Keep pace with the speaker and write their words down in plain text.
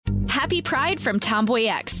Happy Pride from Tomboy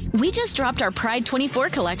X. We just dropped our Pride 24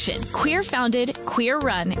 collection. Queer founded, queer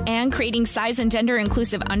run, and creating size and gender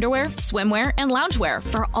inclusive underwear, swimwear, and loungewear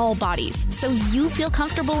for all bodies, so you feel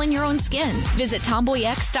comfortable in your own skin. Visit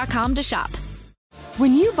tomboyx.com to shop.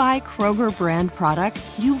 When you buy Kroger brand products,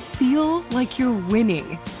 you feel like you're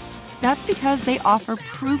winning. That's because they offer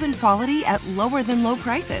proven quality at lower than low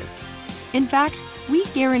prices. In fact, we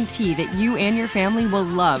guarantee that you and your family will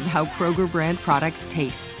love how Kroger brand products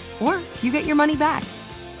taste, or you get your money back.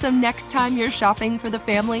 So next time you're shopping for the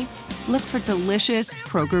family, look for delicious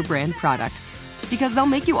Kroger brand products, because they'll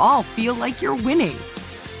make you all feel like you're winning.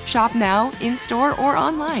 Shop now, in-store, or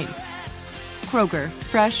online. Kroger,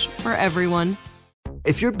 fresh for everyone.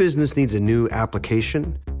 If your business needs a new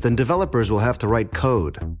application, then developers will have to write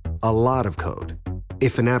code, a lot of code.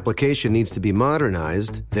 If an application needs to be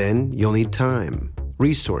modernized, then you'll need time,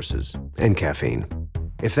 resources, and caffeine.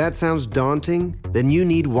 If that sounds daunting, then you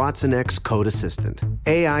need Watson X Code Assistant,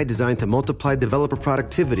 AI designed to multiply developer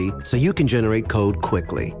productivity so you can generate code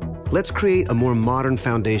quickly. Let's create a more modern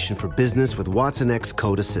foundation for business with Watson X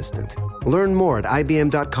Code Assistant. Learn more at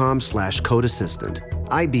ibm.com/code assistant.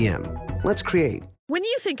 IBM. Let's create. When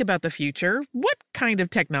you think about the future, what kind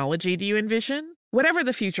of technology do you envision? Whatever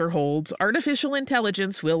the future holds, artificial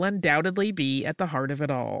intelligence will undoubtedly be at the heart of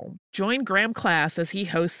it all. Join Graham Class as he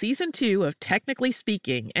hosts Season 2 of Technically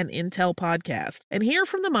Speaking, an Intel podcast, and hear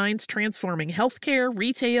from the minds transforming healthcare,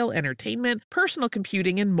 retail, entertainment, personal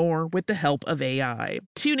computing, and more with the help of AI.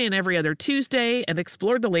 Tune in every other Tuesday and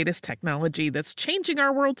explore the latest technology that's changing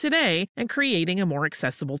our world today and creating a more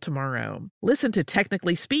accessible tomorrow. Listen to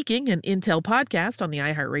Technically Speaking, an Intel podcast on the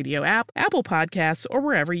iHeartRadio app, Apple Podcasts, or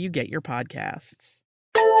wherever you get your podcasts.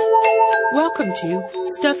 Welcome to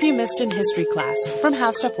Stuff You Missed in History Class from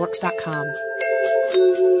HowStuffWorks.com.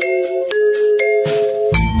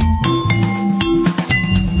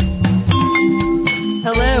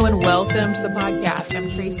 Hello and welcome to the podcast. I'm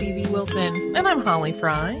Tracy V. Wilson. And I'm Holly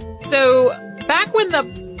Fry. So, back when the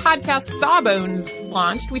podcast Sawbones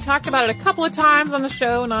launched, we talked about it a couple of times on the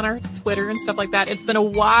show and on our Twitter and stuff like that. It's been a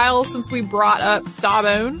while since we brought up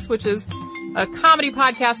Sawbones, which is a comedy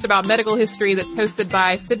podcast about medical history that's hosted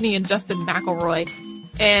by Sydney and Justin McElroy.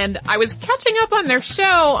 And I was catching up on their show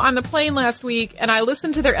on the plane last week, and I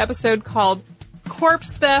listened to their episode called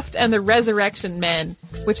Corpse Theft and the Resurrection Men,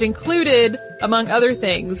 which included, among other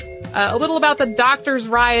things, a little about the Doctors'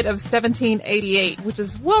 Riot of 1788, which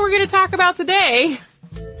is what we're going to talk about today,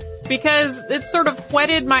 because it sort of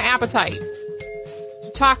whetted my appetite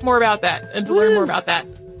to talk more about that and to learn more about that.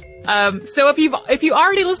 So if you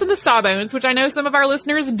already listened to Sawbones, which I know some of our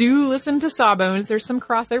listeners do listen to Sawbones, there's some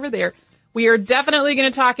crossover there. We are definitely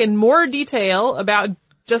going to talk in more detail about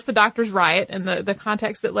just the Doctors' Riot and the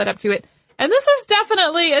context that led up to it. And this is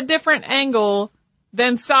definitely a different angle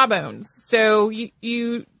than Sawbones. So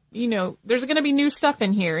you know, there's going to be new stuff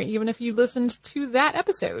in here, even if you listened to that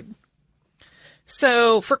episode.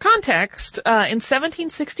 So, for context, in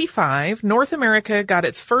 1765, North America got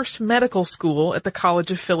its first medical school at the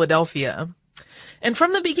College of Philadelphia. And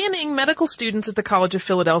from the beginning, medical students at the College of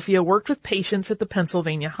Philadelphia worked with patients at the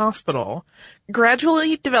Pennsylvania Hospital,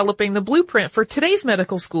 gradually developing the blueprint for today's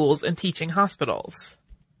medical schools and teaching hospitals.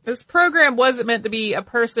 This program wasn't meant to be a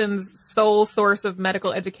person's sole source of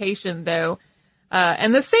medical education, though.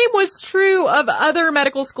 And the same was true of other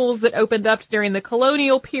medical schools that opened up during the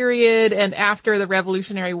colonial period and after the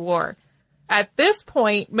Revolutionary War. At this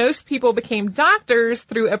point, most people became doctors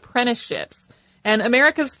through apprenticeships. And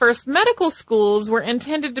America's first medical schools were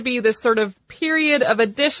intended to be this sort of period of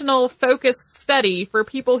additional focused study for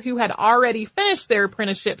people who had already finished their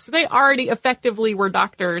apprenticeship. So they already effectively were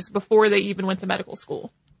doctors before they even went to medical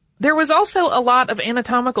school. There was also a lot of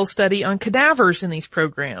anatomical study on cadavers in these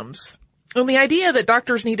programs. And the idea that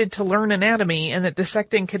doctors needed to learn anatomy and that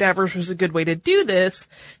dissecting cadavers was a good way to do this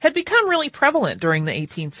had become really prevalent during the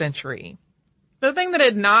 18th century. The thing that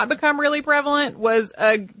had not become really prevalent was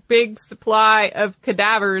a big supply of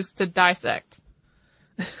cadavers to dissect.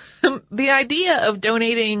 The idea of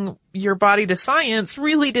donating your body to science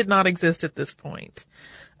really did not exist at this point.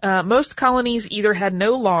 Most colonies either had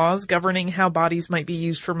no laws governing how bodies might be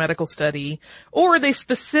used for medical study, or they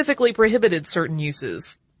specifically prohibited certain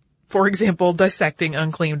uses. For example, dissecting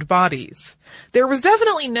unclaimed bodies. There was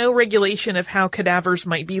definitely no regulation of how cadavers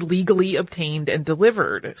might be legally obtained and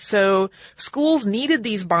delivered. So schools needed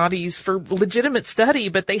these bodies for legitimate study,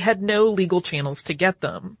 but they had no legal channels to get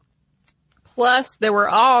them. Plus, there were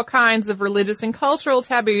all kinds of religious and cultural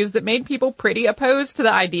taboos that made people pretty opposed to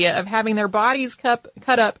the idea of having their bodies cut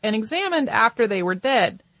up and examined after they were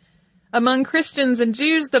dead. Among Christians and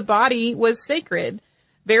Jews, the body was sacred.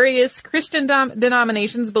 Various Christian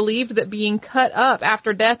denominations believed that being cut up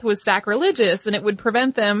after death was sacrilegious and it would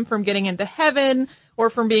prevent them from getting into heaven or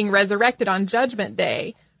from being resurrected on Judgment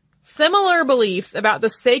Day. Similar beliefs about the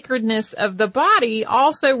sacredness of the body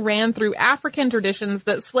also ran through African traditions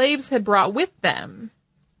that slaves had brought with them.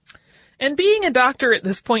 And being a doctor at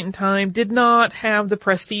this point in time did not have the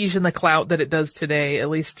prestige and the clout that it does today,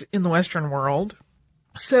 at least in the Western world.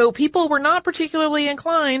 So people were not particularly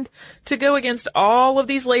inclined to go against all of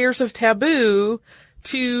these layers of taboo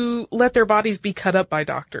to let their bodies be cut up by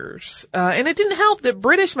doctors. And it didn't help that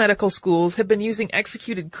British medical schools had been using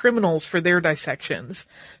executed criminals for their dissections.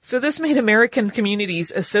 So this made American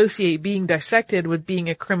communities associate being dissected with being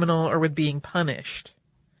a criminal or with being punished.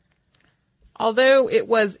 Although it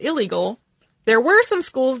was illegal, there were some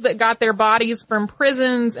schools that got their bodies from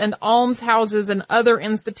prisons and almshouses and other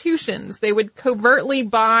institutions. They would covertly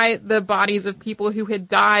buy the bodies of people who had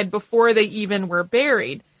died before they even were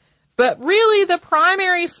buried. But really, the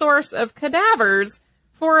primary source of cadavers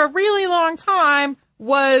for a really long time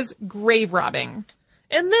was grave robbing.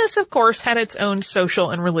 And this, of course, had its own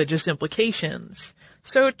social and religious implications.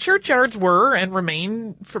 So churchyards were and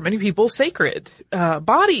remain, for many people, sacred.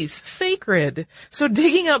 Bodies, sacred. So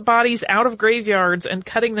digging up bodies out of graveyards and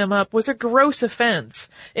cutting them up was a gross offense.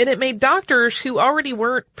 And it made doctors who already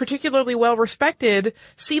weren't particularly well respected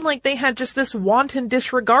seem like they had just this wanton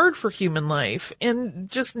disregard for human life and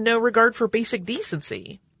just no regard for basic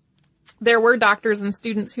decency. There were doctors and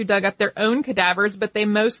students who dug up their own cadavers, but they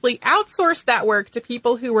mostly outsourced that work to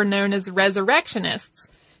people who were known as resurrectionists,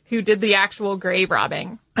 who did the actual grave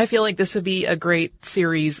robbing. I feel like this would be a great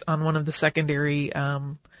series on one of the secondary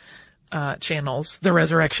channels, the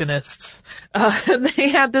Resurrectionists. They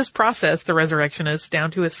had this process, the Resurrectionists,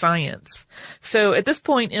 down to a science. So at this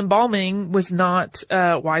point, embalming was not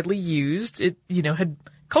widely used. It, had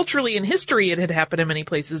culturally in history it had happened in many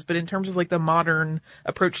places, but in terms of like the modern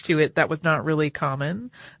approach to it, that was not really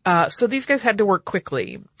common. So these guys had to work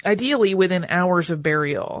quickly, ideally within hours of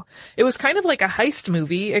burial. It was kind of like a heist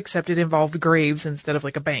movie, except it involved graves instead of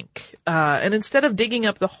like a bank. And instead of digging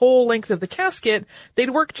up the whole length of the casket, they'd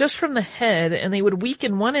work just from the head, and they would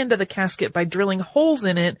weaken one end of the casket by drilling holes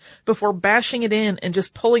in it before bashing it in and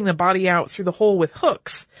just pulling the body out through the hole with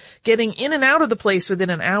hooks, getting in and out of the place within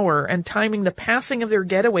an hour and timing the passing of their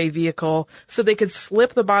getaway vehicle so they could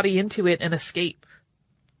slip the body into it and escape.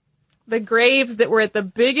 The graves that were at the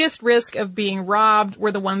biggest risk of being robbed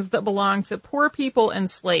were the ones that belonged to poor people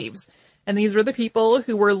and slaves. And these were the people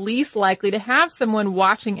who were least likely to have someone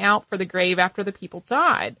watching out for the grave after the people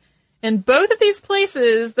died. In both of these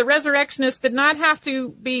places, the resurrectionists did not have to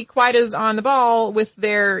be quite as on the ball with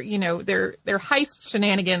their heist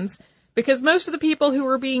shenanigans, because most of the people who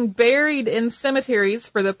were being buried in cemeteries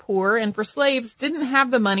for the poor and for slaves didn't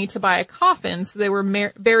have the money to buy a coffin, so they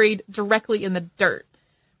were buried directly in the dirt.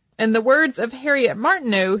 In the words of Harriet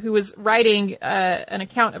Martineau, who was writing an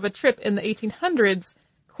account of a trip in the 1800s,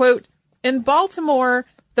 quote, "In Baltimore,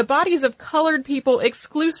 the bodies of colored people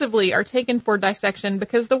exclusively are taken for dissection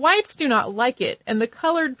because the whites do not like it, and the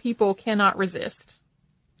colored people cannot resist."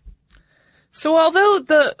 So although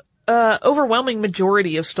the overwhelming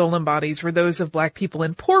majority of stolen bodies were those of black people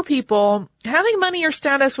and poor people, having money or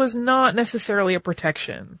status was not necessarily a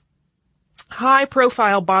protection.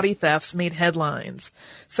 High-profile body thefts made headlines,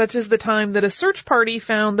 such as the time that a search party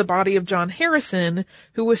found the body of John Harrison,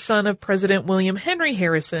 who was son of President William Henry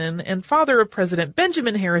Harrison and father of President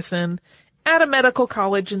Benjamin Harrison, at a medical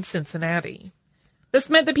college in Cincinnati. This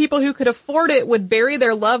meant that people who could afford it would bury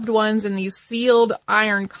their loved ones in these sealed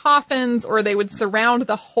iron coffins, or they would surround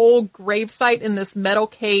the whole gravesite in this metal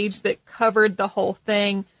cage that covered the whole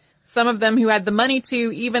thing. Some of them who had the money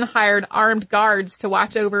to even hired armed guards to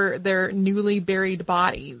watch over their newly buried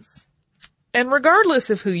bodies. And regardless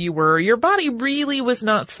of who you were, your body really was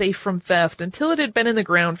not safe from theft until it had been in the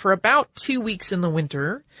ground for about 2 weeks in the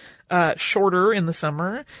winter, shorter in the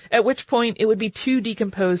summer, at which point it would be too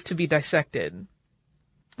decomposed to be dissected.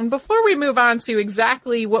 And before we move on to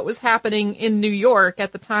exactly what was happening in New York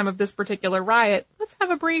at the time of this particular riot, let's have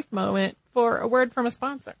a brief moment for a word from a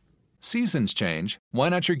sponsor. Seasons change. Why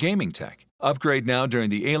not your gaming tech? Upgrade now during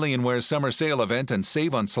the Alienware Summer Sale event and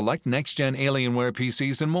save on select next-gen Alienware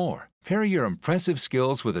PCs and more. Pair your impressive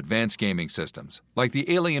skills with advanced gaming systems, like the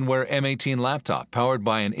Alienware M18 laptop powered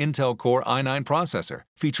by an Intel Core i9 processor,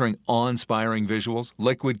 featuring awe-inspiring visuals,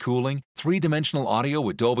 liquid cooling, 3-dimensional audio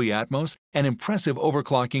with Dolby Atmos, and impressive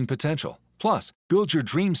overclocking potential. Plus, build your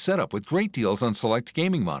dream setup with great deals on select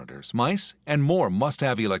gaming monitors, mice, and more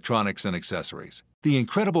must-have electronics and accessories. The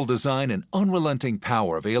incredible design and unrelenting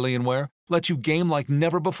power of Alienware let you game like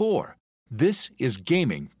never before. This is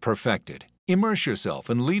gaming perfected. Immerse yourself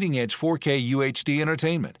in leading-edge 4K UHD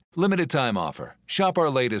entertainment. Limited time offer. Shop our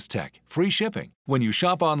latest tech. Free shipping. When you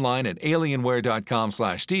shop online at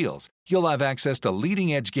alienware.com/deals, you'll have access to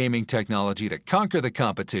leading-edge gaming technology to conquer the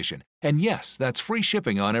competition. And yes, that's free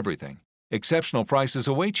shipping on everything. Exceptional prices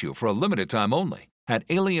await you for a limited time only at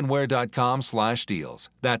alienware.com/deals.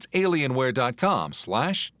 That's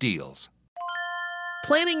alienware.com/deals.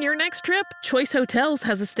 Planning your next trip? Choice Hotels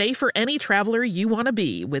has a stay for any traveler you want to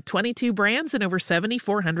be, with 22 brands and over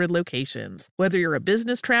 7,400 locations. Whether you're a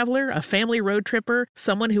business traveler, a family road tripper,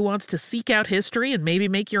 someone who wants to seek out history and maybe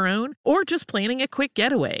make your own, or just planning a quick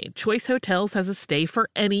getaway, Choice Hotels has a stay for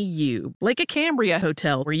any you. Like a Cambria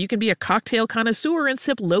Hotel, where you can be a cocktail connoisseur and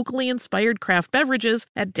sip locally inspired craft beverages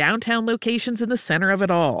at downtown locations in the center of it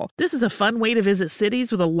all. This is a fun way to visit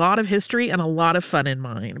cities with a lot of history and a lot of fun in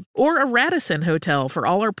mind. Or a Radisson Hotel for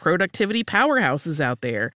all our productivity powerhouses out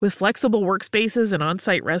there. With flexible workspaces and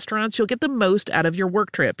on-site restaurants, you'll get the most out of your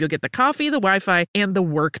work trip. You'll get the coffee, the Wi-Fi, and the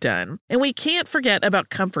work done. And we can't forget about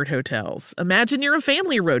Comfort Hotels. Imagine you're a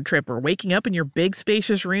family road tripper, waking up in your big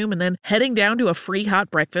spacious room and then heading down to a free hot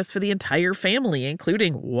breakfast for the entire family,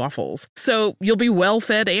 including waffles. So you'll be well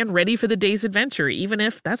fed and ready for the day's adventure, even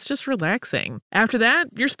if that's just relaxing. After that,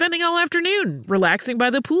 you're spending all afternoon relaxing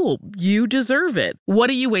by the pool. You deserve it. What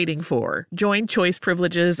are you waiting for? Join Choice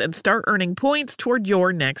Privileges and start earning points toward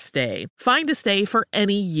your next stay. Find a stay for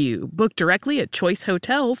any you. Book directly at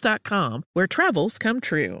choicehotels.com, where travels come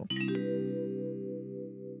true.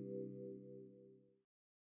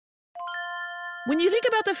 When you think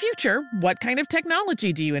about the future, what kind of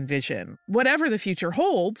technology do you envision? Whatever the future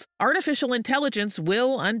holds, artificial intelligence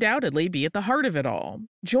will undoubtedly be at the heart of it all.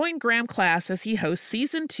 Join Graham Class as he hosts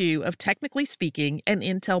Season 2 of Technically Speaking, an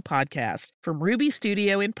Intel podcast from Ruby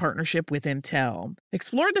Studio in partnership with Intel.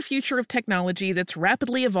 Explore the future of technology that's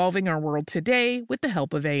rapidly evolving our world today with the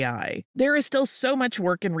help of AI. There is still so much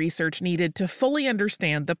work and research needed to fully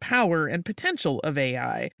understand the power and potential of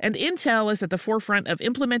AI, and Intel is at the forefront of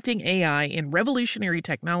implementing AI in revolutionary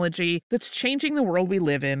technology that's changing the world we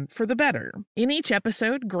live in for the better. In each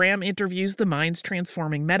episode, Graham interviews the minds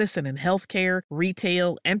transforming medicine and healthcare,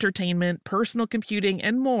 retail, entertainment, personal computing,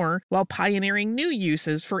 and more, while pioneering new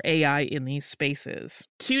uses for AI in these spaces.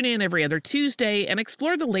 Tune in every other Tuesday and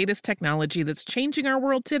explore the latest technology that's changing our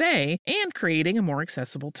world today and creating a more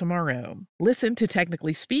accessible tomorrow. Listen to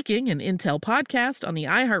Technically Speaking, an Intel podcast on the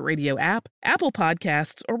iHeartRadio app, Apple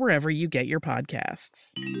Podcasts, or wherever you get your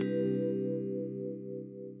podcasts.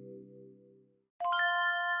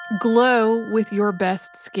 Glow with your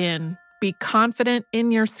best skin. Be confident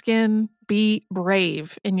in your skin. Be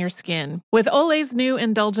brave in your skin. With Olay's new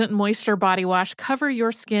Indulgent Moisture Body Wash, cover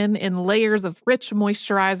your skin in layers of rich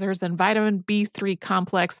moisturizers and vitamin B3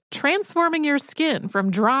 complex, transforming your skin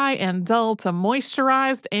from dry and dull to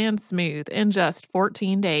moisturized and smooth in just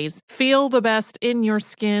 14 days. Feel the best in your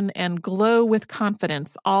skin and glow with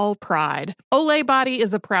confidence, all pride. Olay Body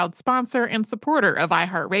is a proud sponsor and supporter of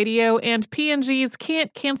iHeartRadio and P&G's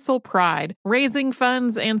Can't Cancel Pride, raising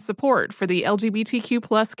funds and support for the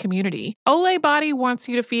LGBTQ+ community. Olay Body wants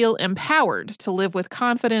you to feel empowered to live with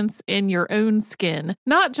confidence in your own skin,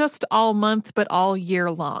 not just all month, but all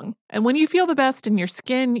year long. And when you feel the best in your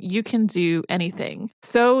skin, you can do anything.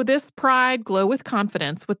 So this pride, glow with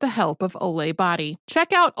confidence with the help of Olay Body.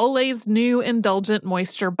 Check out Olay's new Indulgent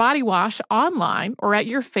Moisture Body Wash online or at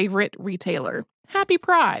your favorite retailer. Happy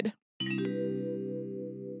Pride!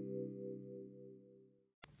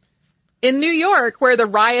 In New York, where the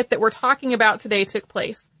riot that we're talking about today took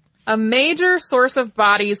place, a major source of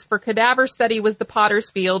bodies for cadaver study was the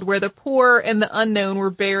Potter's Field, where the poor and the unknown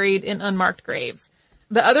were buried in unmarked graves.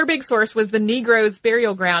 The other big source was the Negroes'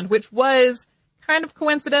 burial ground, which was, kind of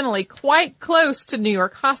coincidentally, quite close to New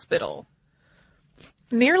York Hospital.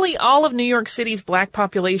 Nearly all of New York City's black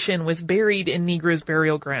population was buried in Negroes'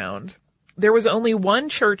 burial ground. There was only one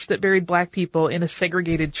church that buried black people in a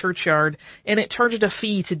segregated churchyard, and it charged a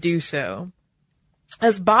fee to do so.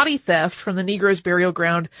 As body theft from the Negroes' burial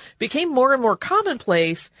ground became more and more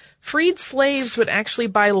commonplace, freed slaves would actually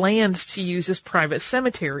buy land to use as private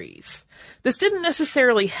cemeteries. This didn't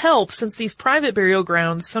necessarily help, since these private burial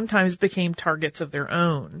grounds sometimes became targets of their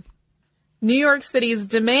own. New York City's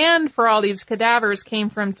demand for all these cadavers came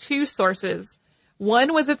from two sources.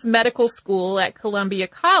 One was its medical school at Columbia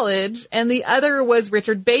College, and the other was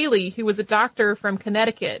Richard Bailey, who was a doctor from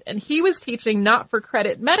Connecticut, and he was teaching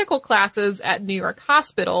not-for-credit medical classes at New York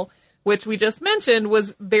Hospital, which we just mentioned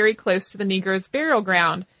was very close to the Negroes' burial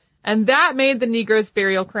ground, and that made the Negroes'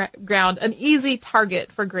 burial ground an easy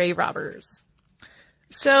target for grave robbers.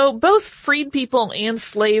 So both freed people and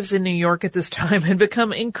slaves in New York at this time had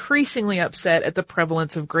become increasingly upset at the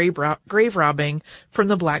prevalence of grave robbing from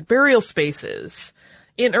the black burial spaces.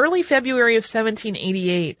 In early February of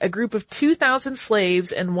 1788, a group of 2,000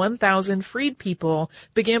 slaves and 1,000 freed people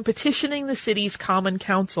began petitioning the city's common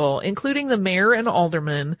council, including the mayor and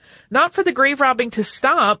aldermen, not for the grave robbing to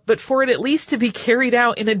stop, but for it at least to be carried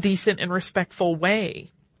out in a decent and respectful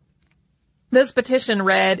way. This petition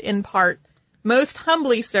read, in part, "Most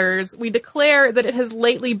humbly, sirs, we declare that it has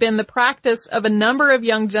lately been the practice of a number of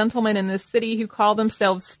young gentlemen in this city who call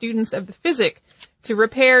themselves students of the physic to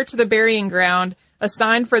repair to the burying ground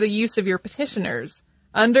assigned for the use of your petitioners.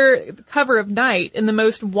 Under the cover of night, in the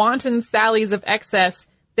most wanton sallies of excess,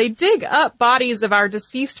 they dig up bodies of our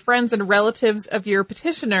deceased friends and relatives of your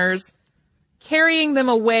petitioners, carrying them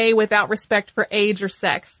away without respect for age or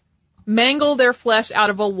sex, mangle their flesh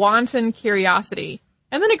out of a wanton curiosity,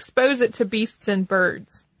 and then expose it to beasts and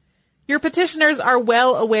birds. Your petitioners are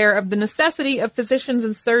well aware of the necessity of physicians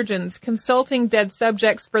and surgeons consulting dead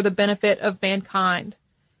subjects for the benefit of mankind.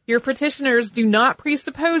 Your petitioners do not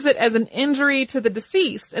presuppose it as an injury to the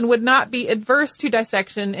deceased and would not be adverse to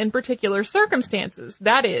dissection in particular circumstances.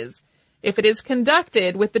 That is, if it is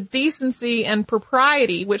conducted with the decency and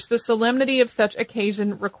propriety which the solemnity of such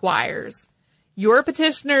occasion requires. Your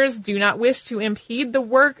petitioners do not wish to impede the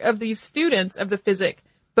work of these students of the physic,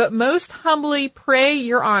 but most humbly pray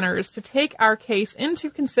your honors to take our case into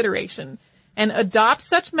consideration and adopt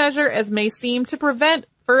such measure as may seem to prevent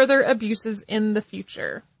further abuses in the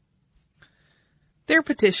future." Their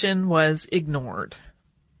petition was ignored.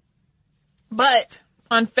 But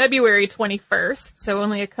on February 21st, so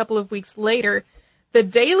only a couple of weeks later, the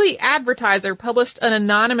Daily Advertiser published an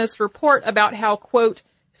anonymous report about how, quote,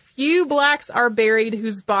 "few blacks are buried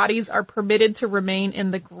whose bodies are permitted to remain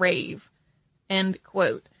in the grave," end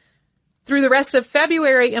quote. Through the rest of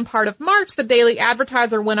February and part of March, the Daily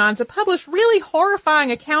Advertiser went on to publish really horrifying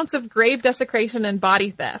accounts of grave desecration and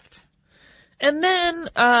body theft. And then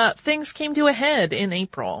things came to a head in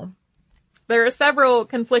April. There are several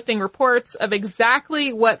conflicting reports of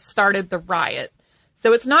exactly what started the riot.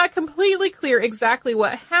 So it's not completely clear exactly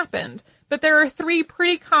what happened, but there are three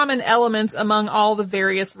pretty common elements among all the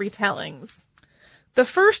various retellings. The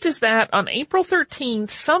first is that on April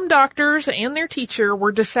 13th, some doctors and their teacher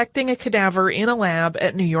were dissecting a cadaver in a lab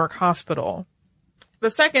at New York Hospital. The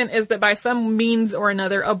second is that by some means or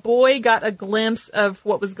another, a boy got a glimpse of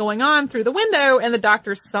what was going on through the window and the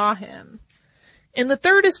doctors saw him. And the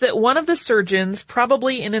third is that one of the surgeons,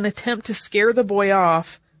 probably in an attempt to scare the boy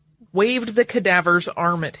off, waved the cadaver's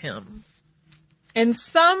arm at him. In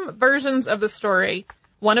some versions of the story,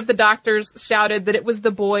 one of the doctors shouted that it was the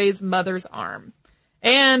boy's mother's arm.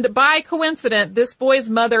 And by coincidence, this boy's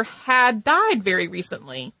mother had died very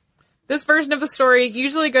recently. This version of the story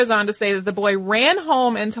usually goes on to say that the boy ran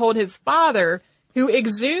home and told his father, who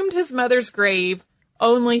exhumed his mother's grave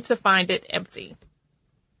only to find it empty.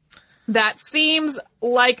 That seems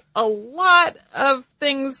like a lot of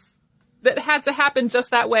things that had to happen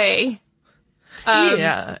just that way.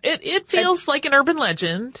 Yeah, it feels like an urban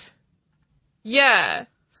legend. Yeah.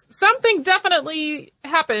 Something definitely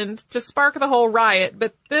happened to spark the whole riot,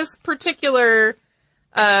 but this particular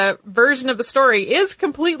version of the story is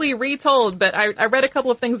completely retold, but I read a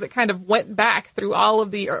couple of things that kind of went back through all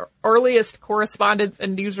of the earliest correspondence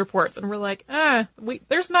and news reports, and we're like,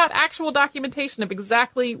 there's not actual documentation of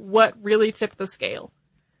exactly what really tipped the scale.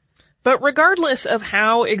 But regardless of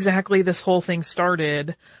how exactly this whole thing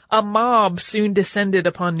started, a mob soon descended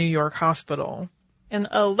upon New York Hospital. In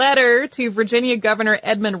a letter to Virginia Governor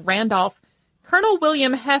Edmund Randolph, Colonel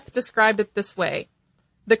William Heth described it this way.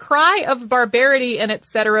 The cry of barbarity and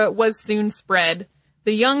etc. was soon spread.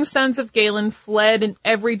 The young sons of Galen fled in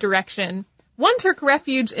every direction. One took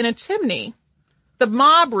refuge in a chimney. The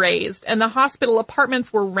mob raised, and the hospital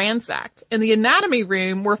apartments were ransacked. In the anatomy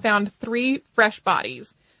room were found 3 fresh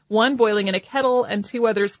bodies, one boiling in a kettle and 2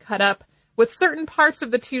 others cut up, with certain parts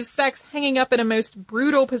of the 2 sex hanging up in a most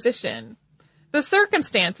brutal position. The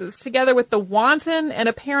circumstances, together with the wanton and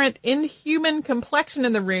apparent inhuman complexion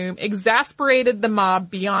in the room, exasperated the mob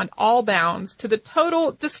beyond all bounds to the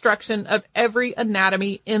total destruction of every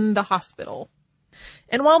anatomy in the hospital.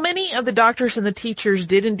 And while many of the doctors and the teachers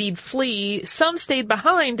did indeed flee, some stayed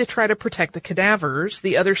behind to try to protect the cadavers,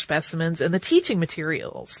 the other specimens, and the teaching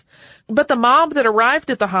materials. But the mob that arrived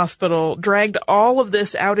at the hospital dragged all of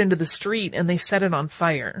this out into the street and they set it on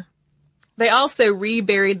fire. They also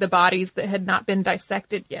reburied the bodies that had not been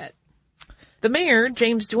dissected yet. The mayor,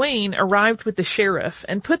 James Duane, arrived with the sheriff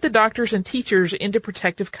and put the doctors and teachers into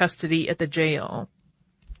protective custody at the jail.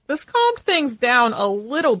 This calmed things down a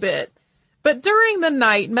little bit, But during the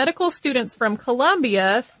night, medical students from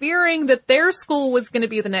Columbia, fearing that their school was going to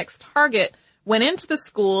be the next target, went into the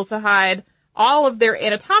school to hide all of their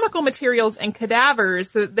anatomical materials and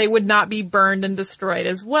cadavers so that they would not be burned and destroyed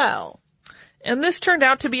as well. And this turned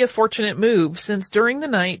out to be a fortunate move, since during the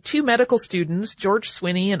night, 2 medical students, George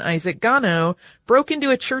Swinney and Isaac Gano, broke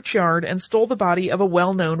into a churchyard and stole the body of a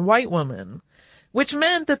well-known white woman, which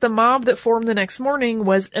meant that the mob that formed the next morning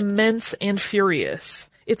was immense and furious.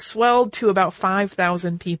 It swelled to about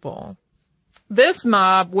 5,000 people. This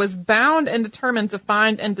mob was bound and determined to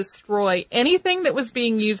find and destroy anything that was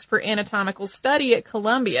being used for anatomical study at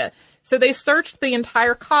Columbia. So they searched the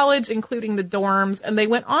entire college, including the dorms, and they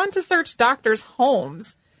went on to search doctors'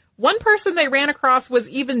 homes. One person they ran across was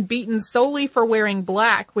even beaten solely for wearing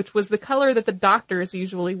black, which was the color that the doctors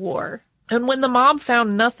usually wore. And when the mob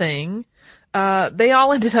found nothing, they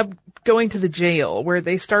all ended up going to the jail, where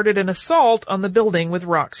they started an assault on the building with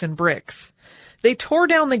rocks and bricks. They tore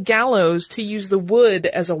down the gallows to use the wood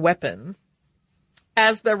as a weapon.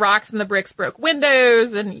 As the rocks and the bricks broke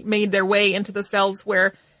windows and made their way into the cells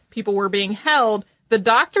where people were being held, the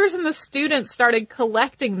doctors and the students started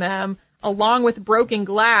collecting them along with broken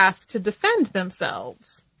glass to defend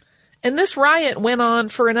themselves. And this riot went on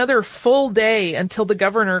for another full day until the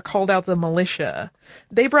governor called out the militia.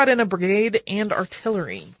 They brought in a brigade and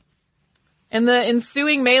artillery. In the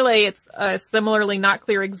ensuing melee, it's similarly not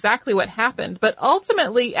clear exactly what happened, but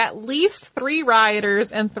ultimately at least 3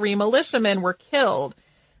 rioters and 3 militiamen were killed.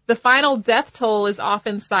 The final death toll is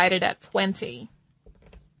often cited at 20.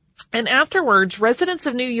 And afterwards, residents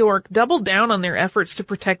of New York doubled down on their efforts to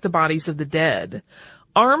protect the bodies of the dead.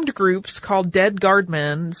 Armed groups called Dead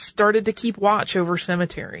Guardmen started to keep watch over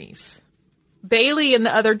cemeteries. Bailey and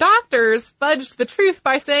the other doctors fudged the truth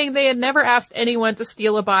by saying they had never asked anyone to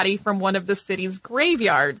steal a body from one of the city's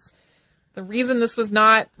graveyards. The reason this was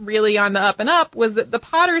not really on the up and up was that the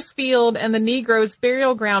Potter's Field and the Negroes'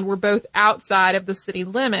 burial ground were both outside of the city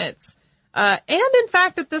limits. And in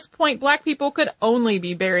fact, at this point, black people could only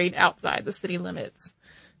be buried outside the city limits.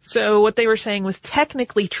 So what they were saying was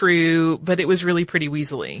technically true, but it was really pretty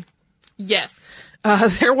weaselly. Yes.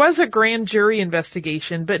 There was a grand jury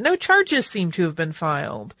investigation, but no charges seem to have been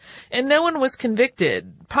filed. And no one was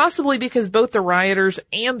convicted, possibly because both the rioters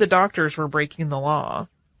and the doctors were breaking the law.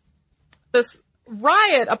 This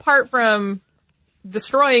riot, apart from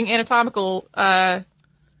destroying anatomical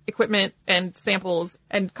equipment and samples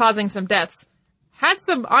and causing some deaths, had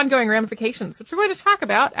some ongoing ramifications, which we're going to talk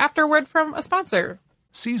about after a word from a sponsor.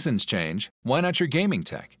 Seasons change. Why not your gaming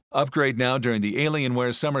tech? Upgrade now during the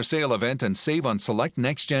Alienware Summer Sale event and save on select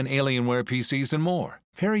next-gen Alienware PCs and more.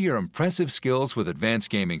 Pair your impressive skills with advanced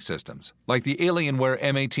gaming systems, like the Alienware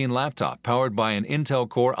M18 laptop powered by an Intel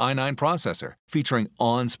Core i9 processor, featuring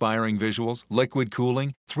awe-inspiring visuals, liquid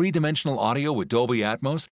cooling, 3-dimensional audio with Dolby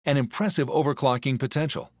Atmos, and impressive overclocking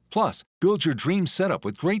potential. Plus, build your dream setup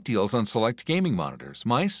with great deals on select gaming monitors,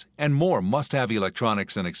 mice, and more must-have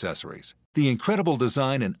electronics and accessories. The incredible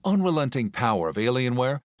design and unrelenting power of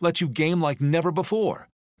Alienware lets you game like never before.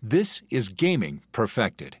 This is gaming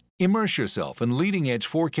perfected. Immerse yourself in leading-edge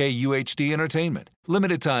 4K UHD entertainment.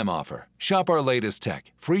 Limited time offer. Shop our latest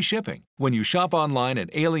tech. Free shipping. When you shop online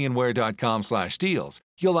at alienware.com/deals,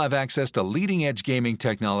 you'll have access to leading-edge gaming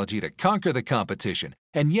technology to conquer the competition.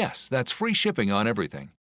 And yes, that's free shipping on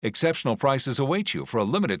everything. Exceptional prices await you for a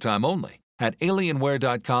limited time only at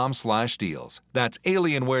alienware.com/deals. That's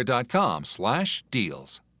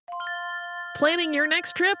alienware.com/deals. Planning your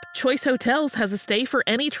next trip? Choice Hotels has a stay for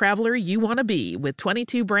any traveler you want to be, with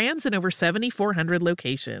 22 brands and over 7,400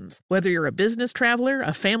 locations. Whether you're a business traveler,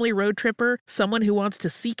 a family road tripper, someone who wants to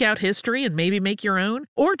seek out history and maybe make your own,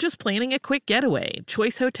 or just planning a quick getaway,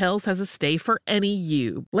 Choice Hotels has a stay for any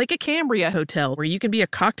you. Like a Cambria Hotel, where you can be a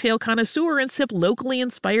cocktail connoisseur and sip locally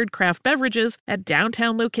inspired craft beverages at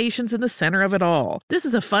downtown locations in the center of it all. This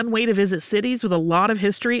is a fun way to visit cities with a lot of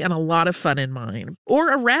history and a lot of fun in mind.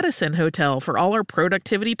 Or a Radisson Hotel for all our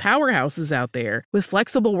productivity powerhouses out there. With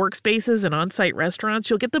flexible workspaces and on-site restaurants,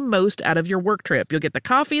 you'll get the most out of your work trip. You'll get the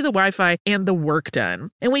coffee, the Wi-Fi, and the work done.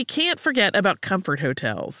 And we can't forget about Comfort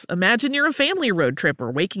Hotels. Imagine you're a family road tripper,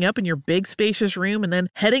 waking up in your big spacious room and then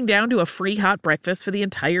heading down to a free hot breakfast for the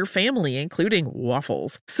entire family, including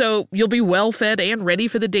waffles. So you'll be well fed and ready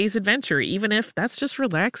for the day's adventure, even if that's just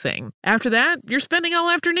relaxing. After that, you're spending all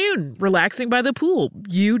afternoon relaxing by the pool.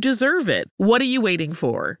 You deserve it. What are you waiting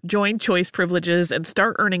for? Join Choice Privileges and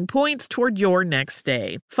start earning points toward your next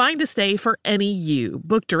stay. Find a stay for any you.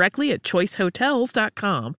 Book directly at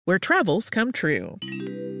choicehotels.com, where travels come true.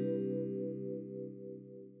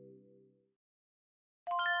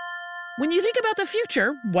 When you think about the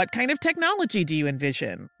future, what kind of technology do you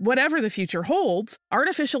envision? Whatever the future holds,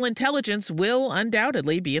 artificial intelligence will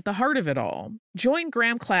undoubtedly be at the heart of it all. Join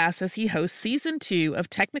Graham Class as he hosts Season 2 of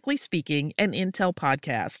Technically Speaking, an Intel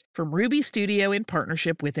podcast from Ruby Studio in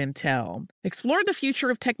partnership with Intel. Explore the future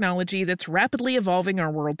of technology that's rapidly evolving our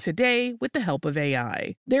world today with the help of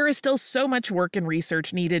AI. There is still so much work and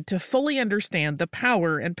research needed to fully understand the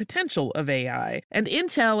power and potential of AI, and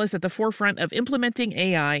Intel is at the forefront of implementing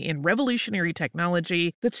AI in revolutionary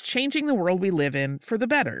technology that's changing the world we live in for the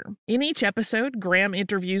better. In each episode, Graham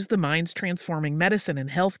interviews the minds transforming medicine and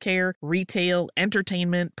healthcare, retail,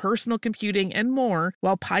 entertainment, personal computing, and more,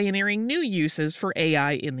 while pioneering new uses for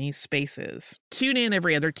AI in these spaces. Tune in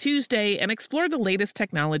every other Tuesday and explore the latest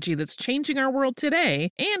technology that's changing our world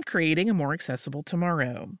today and creating a more accessible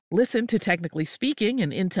tomorrow. Listen to Technically Speaking,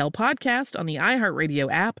 an Intel podcast on the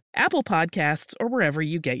iHeartRadio app, Apple Podcasts, or wherever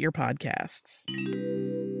you get your podcasts.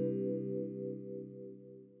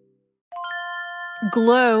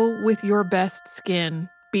 Glow with your best skin.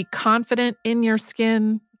 Be confident in your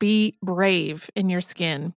skin. Be brave in your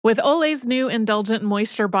skin. With Olay's new Indulgent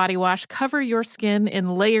Moisture Body Wash, cover your skin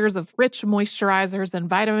in layers of rich moisturizers and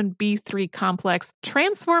vitamin B3 complex,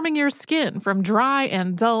 transforming your skin from dry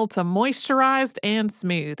and dull to moisturized and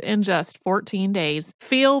smooth in just 14 days.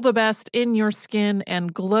 Feel the best in your skin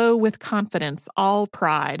and glow with confidence, all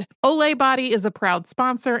pride. Olay Body is a proud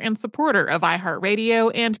sponsor and supporter of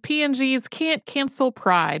iHeartRadio and P&G's Can't Cancel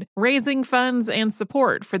Pride, raising funds and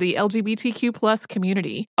support for the LGBTQ+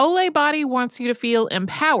 community. Olay Body wants you to feel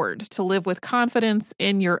empowered to live with confidence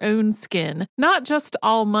in your own skin, not just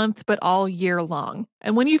all month, but all year long.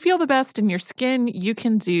 And when you feel the best in your skin, you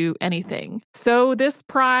can do anything. So this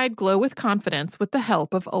pride, glow with confidence with the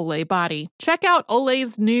help of Olay Body. Check out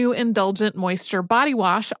Olay's new Indulgent Moisture Body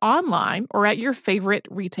Wash online or at your favorite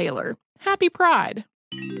retailer. Happy Pride!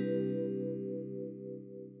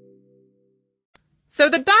 So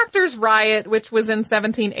the doctors' riot, which was in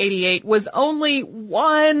 1788, was only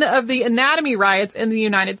one of the anatomy riots in the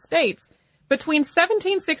United States. Between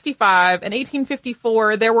 1765 and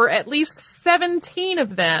 1854, there were at least 17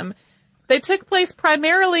 of them. They took place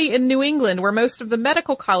primarily in New England, where most of the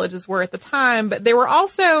medical colleges were at the time, but there were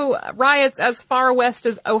also riots as far west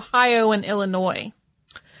as Ohio and Illinois.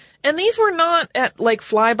 And these were not at, like,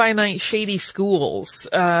 fly-by-night shady schools.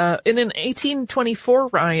 In an 1824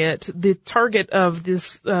 riot, the target of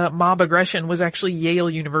this mob aggression was actually Yale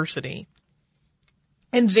University.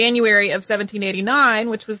 In January of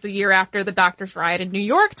 1789, which was the year after the doctors' riot in New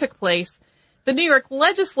York took place, the New York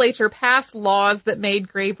legislature passed laws that made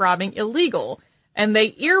grave robbing illegal, and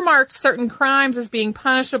they earmarked certain crimes as being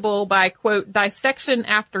punishable by, quote, dissection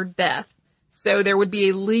after death. So there would be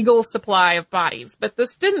a legal supply of bodies. But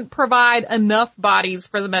this didn't provide enough bodies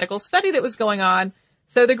for the medical study that was going on.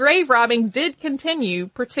 So the grave robbing did continue,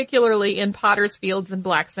 particularly in potters' fields and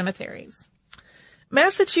black cemeteries.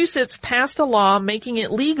 Massachusetts passed a law making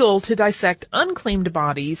it legal to dissect unclaimed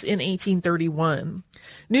bodies in 1831.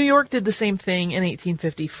 New York did the same thing in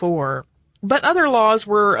 1854. But other laws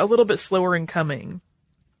were a little bit slower in coming.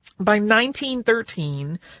 By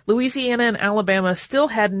 1913, Louisiana and Alabama still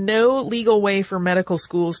had no legal way for medical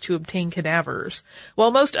schools to obtain cadavers,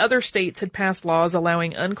 while most other states had passed laws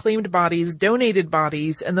allowing unclaimed bodies, donated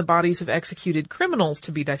bodies, and the bodies of executed criminals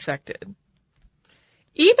to be dissected.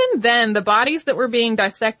 Even then, the bodies that were being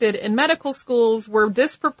dissected in medical schools were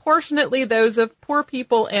disproportionately those of poor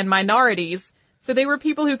people and minorities, so they were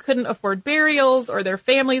people who couldn't afford burials or their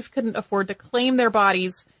families couldn't afford to claim their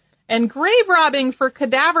bodies. And grave robbing for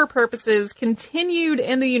cadaver purposes continued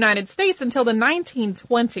in the United States until the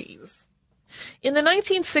 1920s. In the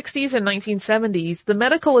 1960s and 1970s, the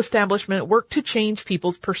medical establishment worked to change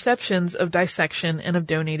people's perceptions of dissection and of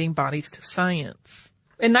donating bodies to science.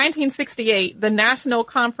 In 1968, the National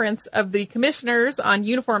Conference of the Commissioners on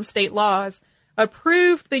Uniform State Laws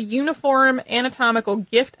approved the Uniform Anatomical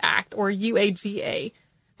Gift Act, or UAGA.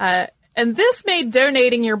 And this made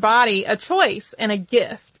donating your body a choice and a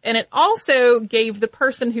gift. And it also gave the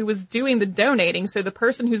person who was doing the donating, so the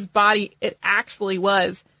person whose body it actually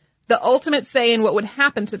was, the ultimate say in what would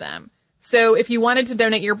happen to them. So if you wanted to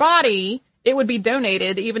donate your body, it would be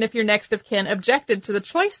donated even if your next of kin objected to the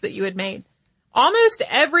choice that you had made. Almost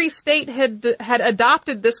every state had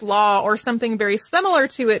adopted this law or something very similar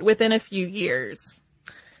to it within a few years.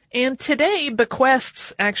 And today,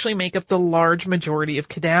 bequests actually make up the large majority of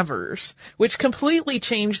cadavers, which completely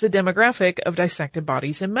changed the demographic of dissected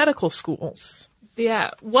bodies in medical schools. Yeah.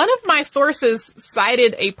 One of my sources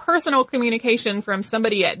cited a personal communication from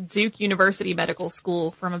somebody at Duke University Medical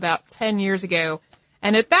School from about 10 years ago.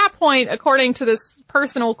 And at that point, according to this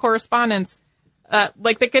personal correspondence,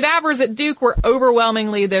 like the cadavers at Duke were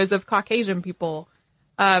overwhelmingly those of Caucasian people.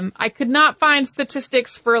 I could not find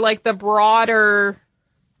statistics for like the broader,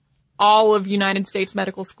 all of United States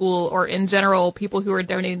Medical School or in general people who are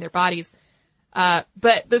donating their bodies.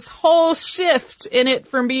 But this whole shift in it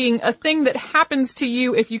from being a thing that happens to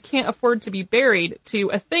you if you can't afford to be buried to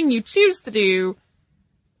a thing you choose to do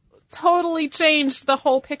totally changed the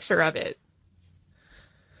whole picture of it.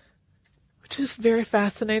 Which is very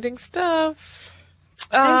fascinating stuff.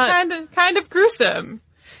 And kind of gruesome.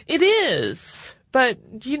 It is.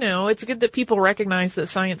 But, you know, it's good that people recognize that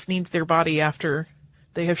science needs their body after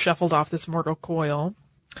they have shuffled off this mortal coil.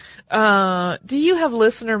 Do you have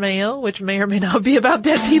listener mail, which may or may not be about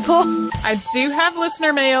dead people? I do have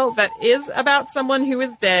listener mail that is about someone who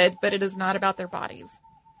is dead, but it is not about their bodies.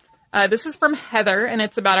 This is from Heather, and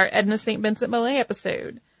it's about our Edna St. Vincent Millay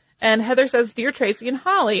episode. And Heather says, Dear Tracy and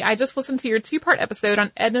Holly, I just listened to your 2-part episode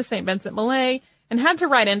on Edna St. Vincent Millay and had to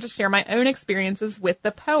write in to share my own experiences with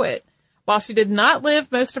the poet. While she did not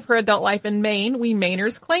live most of her adult life in Maine, we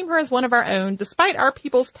Mainers claim her as one of our own, despite our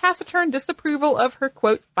people's taciturn disapproval of her,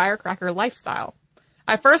 quote, firecracker lifestyle.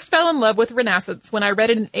 I first fell in love with Renaissance when I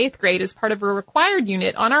read it in 8th grade as part of a required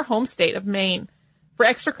unit on our home state of Maine. For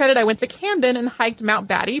extra credit, I went to Camden and hiked Mount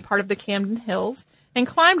Batty, part of the Camden Hills, and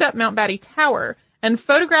climbed up Mount Batty Tower, and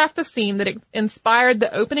photographed the scene that inspired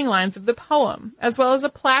the opening lines of the poem, as well as a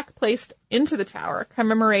plaque placed into the tower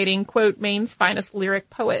commemorating, quote, Maine's finest lyric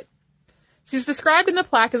poet. She's described in the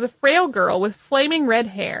plaque as a frail girl with flaming red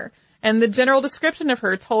hair, and the general description of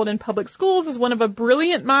her told in public schools is one of a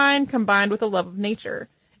brilliant mind combined with a love of nature.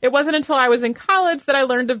 It wasn't until I was in college that I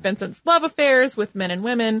learned of Vincent's love affairs with men and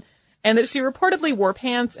women, and that she reportedly wore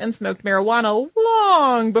pants and smoked marijuana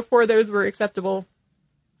long before those were acceptable.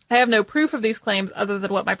 I have no proof of these claims other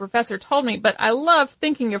than what my professor told me, but I love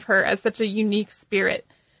thinking of her as such a unique spirit.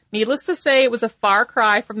 Needless to say, it was a far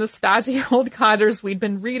cry from the stodgy old codgers we'd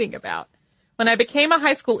been reading about. When I became a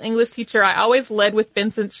high school English teacher, I always led with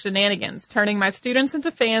Vincent's shenanigans, turning my students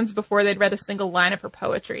into fans before they'd read a single line of her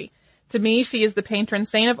poetry. To me, she is the patron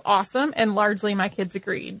saint of awesome, and largely my kids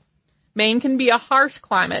agreed. Maine can be a harsh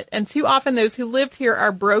climate, and too often those who lived here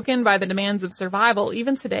are broken by the demands of survival,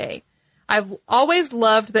 even today. I've always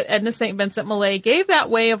loved that Edna St. Vincent Millay gave that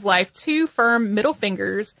way of life 2 firm middle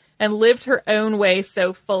fingers and lived her own way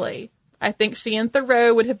so fully. I think she and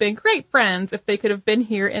Thoreau would have been great friends if they could have been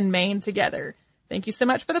here in Maine together. Thank you so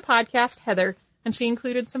much for the podcast, Heather. And she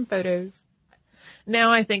included some photos.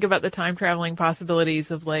 Now I think about the time traveling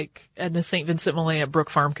possibilities of like Edna St. Vincent Millay at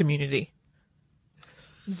Brook Farm Community.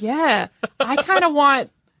 Yeah. I kind of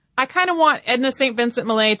want Edna St. Vincent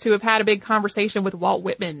Millay to have had a big conversation with Walt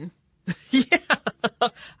Whitman. Yeah.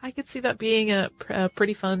 I could see that being a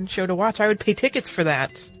pretty fun show to watch. I would pay tickets for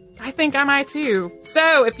that. I think I might too.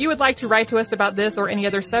 So if you would like to write to us about this or any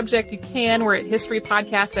other subject, you can. We're at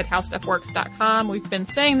historypodcast@howstuffworks.com. We've been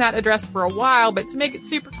saying that address for a while, but to make it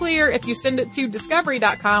super clear, if you send it to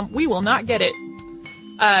discovery.com, we will not get it.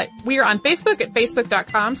 We are on Facebook at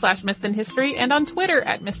facebook.com/missedinhistory and on Twitter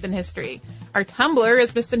at missedinhistory. Our Tumblr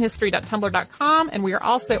is missedinhistory.tumblr.com, and we are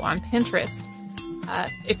also on Pinterest.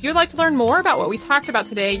 If you'd like to learn more about what we talked about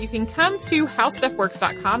today, you can come to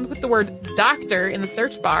howstuffworks.com, put the word doctor in the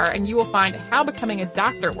search bar, and you will find How Becoming a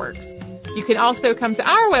Doctor Works. You can also come to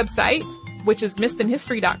our website, which is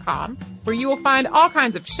missedinhistory.com, where you will find all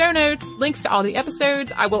kinds of show notes, links to all the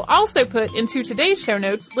episodes. I will also put into today's show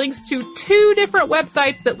notes links to 2 different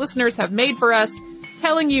websites that listeners have made for us,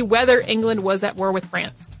 telling you whether England was at war with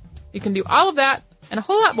France. You can do all of that and a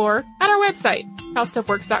whole lot more at our website,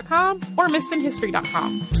 howstuffworks.com or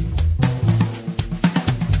missedinhistory.com.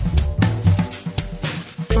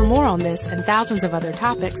 For more on this and thousands of other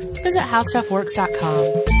topics, visit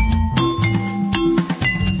howstuffworks.com.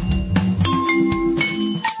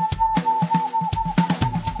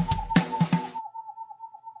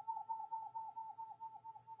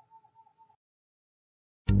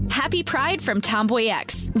 Happy Pride from Tomboy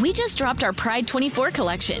X. We just dropped our Pride 24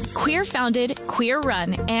 collection. Queer founded, queer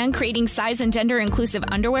run, and creating size and gender inclusive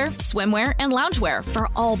underwear, swimwear, and loungewear for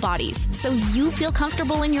all bodies, so you feel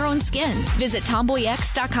comfortable in your own skin. Visit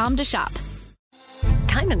tomboyx.com to shop.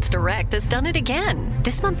 Diamonds Direct has done it again.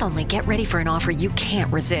 This month only, get ready for an offer you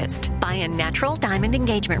can't resist. Buy a natural diamond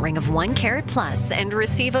engagement ring of 1 carat plus and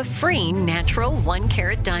receive a free natural 1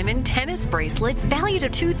 carat diamond tennis bracelet valued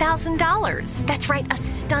at $2,000. That's right, a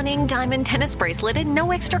stunning diamond tennis bracelet at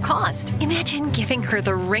no extra cost. Imagine giving her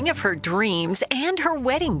the ring of her dreams and her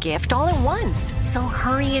wedding gift all at once. So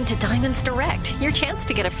hurry into Diamonds Direct. Your chance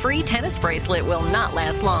to get a free tennis bracelet will not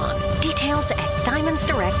last long. Details at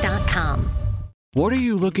diamondsdirect.com. What are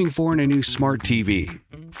you looking for in a new smart TV?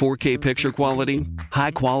 4K picture quality?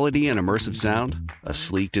 High quality and immersive sound? A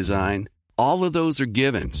sleek design? All of those are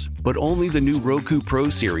givens, but only the new Roku Pro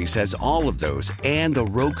Series has all of those and the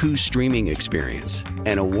Roku streaming experience,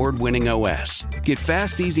 an award-winning OS. Get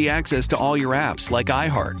fast, easy access to all your apps like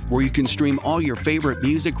iHeart, where you can stream all your favorite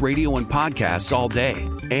music, radio, and podcasts all day,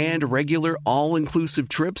 and regular all-inclusive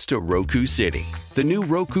trips to Roku City. The new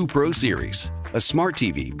Roku Pro Series, a smart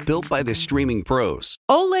TV built by the streaming pros.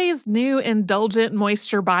 Olay's new Indulgent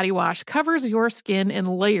Moisture Body Wash covers your skin in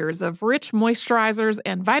layers of rich moisturizers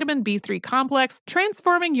and vitamin B3 complex,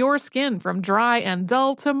 transforming your skin from dry and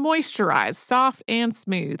dull to moisturized, soft, and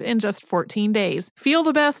smooth in just 14 days. Feel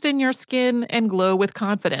the best in your skin and glow with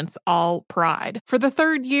confidence, all pride. For the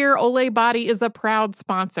third year, Olay Body is a proud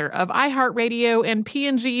sponsor of iHeartRadio and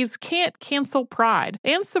P&G's Can't Cancel Pride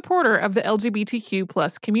and supporter of the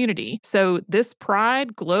LGBTQ+ community. So this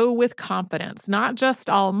pride, glow with confidence, not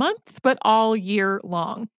just all month, but all year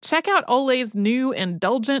long. Check out Olay's new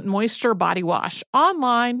Indulgent Moisture Body Wash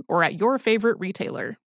online or at your favorite retailer.